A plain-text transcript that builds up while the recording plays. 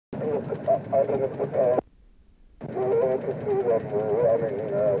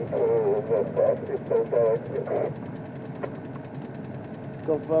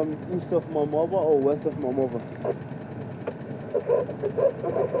Confirm east of Momova or west of Momova?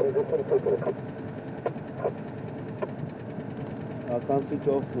 I can't switch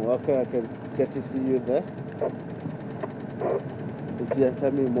off. Okay, I can get to see you there. It's here,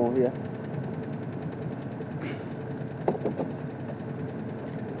 tell me more here.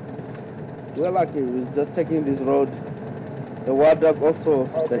 We're lucky, we're just taking this road. The wild dog also,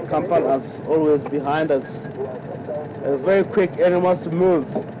 the company is always behind us. Very quick animals to move.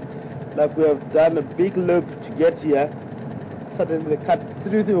 Like we have done a big loop to get here. Suddenly they cut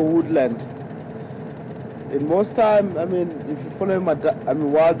through the woodland. In most time, I mean, if you follow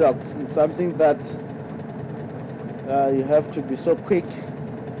wild dogs, it's something that you have to be so quick.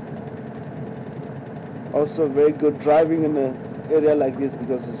 Also very good driving in an area like this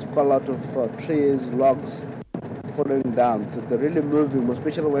because there's quite a lot of trees, logs falling down. So they're really moving,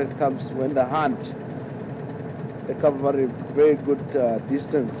 especially when they hunt. They cover a very good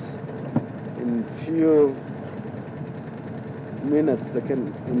distance. In few minutes,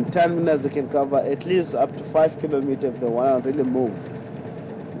 in 10 minutes they can cover at least up to 5 kilometers if they want to really move.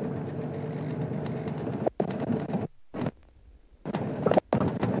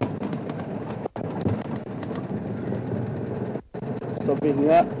 So being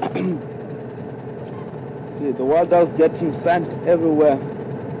here, see the wild dogs getting sand everywhere.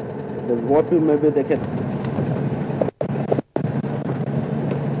 They're hoping maybe they can.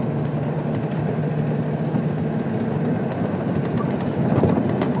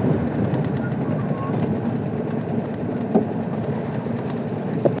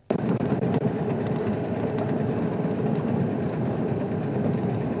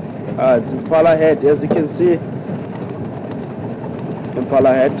 It's Impala head, as you can see.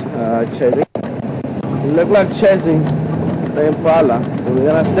 Impala head chasing. It look like chasing the Impala. So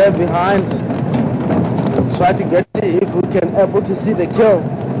we're gonna stay behind and try to get to if we can able to see the kill.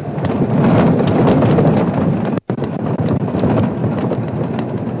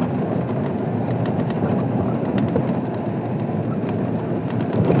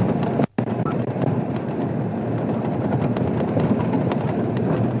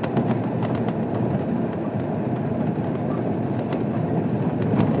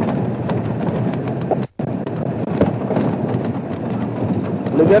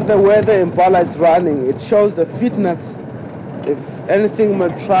 Look at the way the Impala is running. It shows the fitness. If anything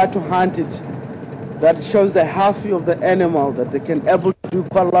might try to hunt it, that shows the healthy of the animal, that they can able to do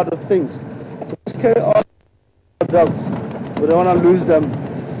quite a lot of things. So let's carry on the dogs. We don't want to lose them.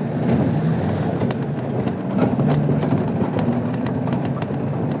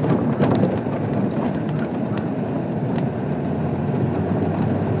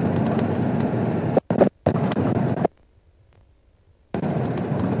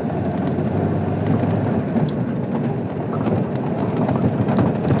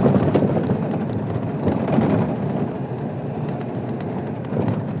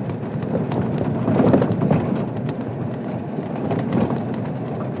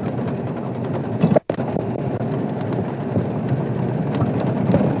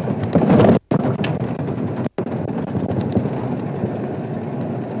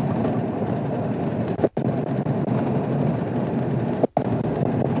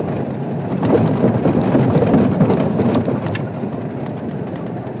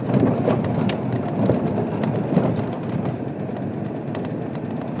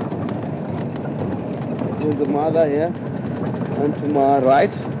 Here's the mother here, and to my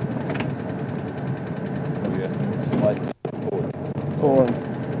right. Oh yeah, slightly forward.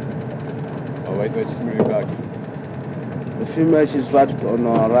 Oh wait, she's moving back. The female is right on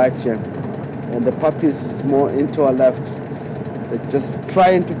our right here, and the puppy is more into our left. They're just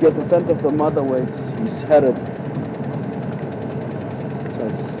trying to get the scent of the mother where he's headed.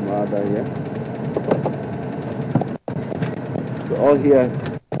 That's mother here. So all here,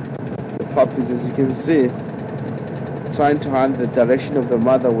 the puppies, as you can see, trying to hunt the direction of the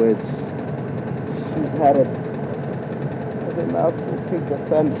mother where she's headed. And then now we pick the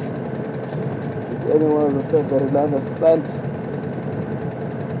scent. Is anyone who said they love the scent?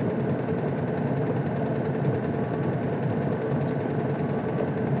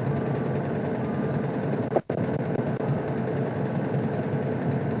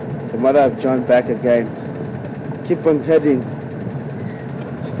 So mother have joined back again. Keep on heading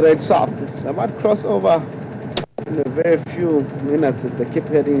straight south. They might cross over in a very few minutes if they keep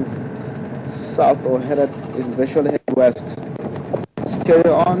heading south or headed eventually head west. Let's carry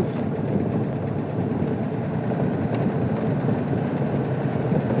on.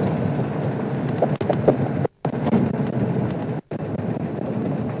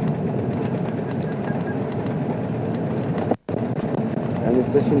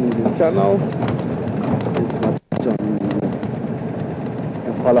 channel. It's much on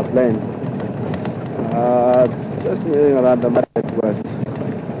Impala Plain. It's just moving around the West.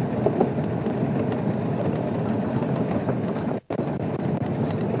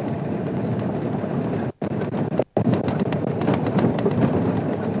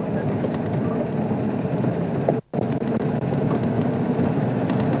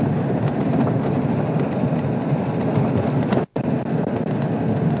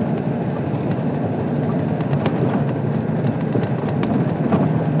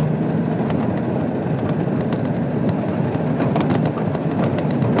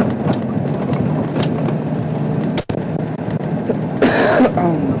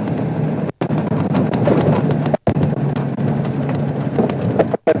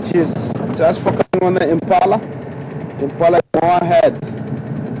 She's just focusing on the Impala. Impala is more ahead.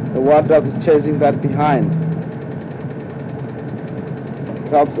 The wild dog is chasing that behind.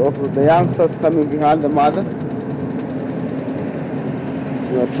 Helps also the youngsters coming behind the mother.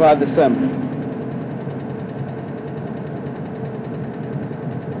 We'll try the same.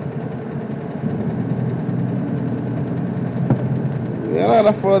 We're not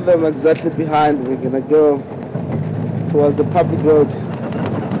gonna follow them exactly behind. We're gonna go towards the public road,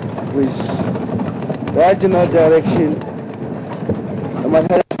 which the general direction. I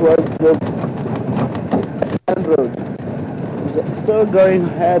might head towards the road. It's still going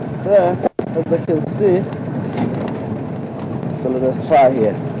ahead there, as I can see. So let us try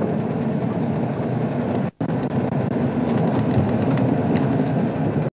here.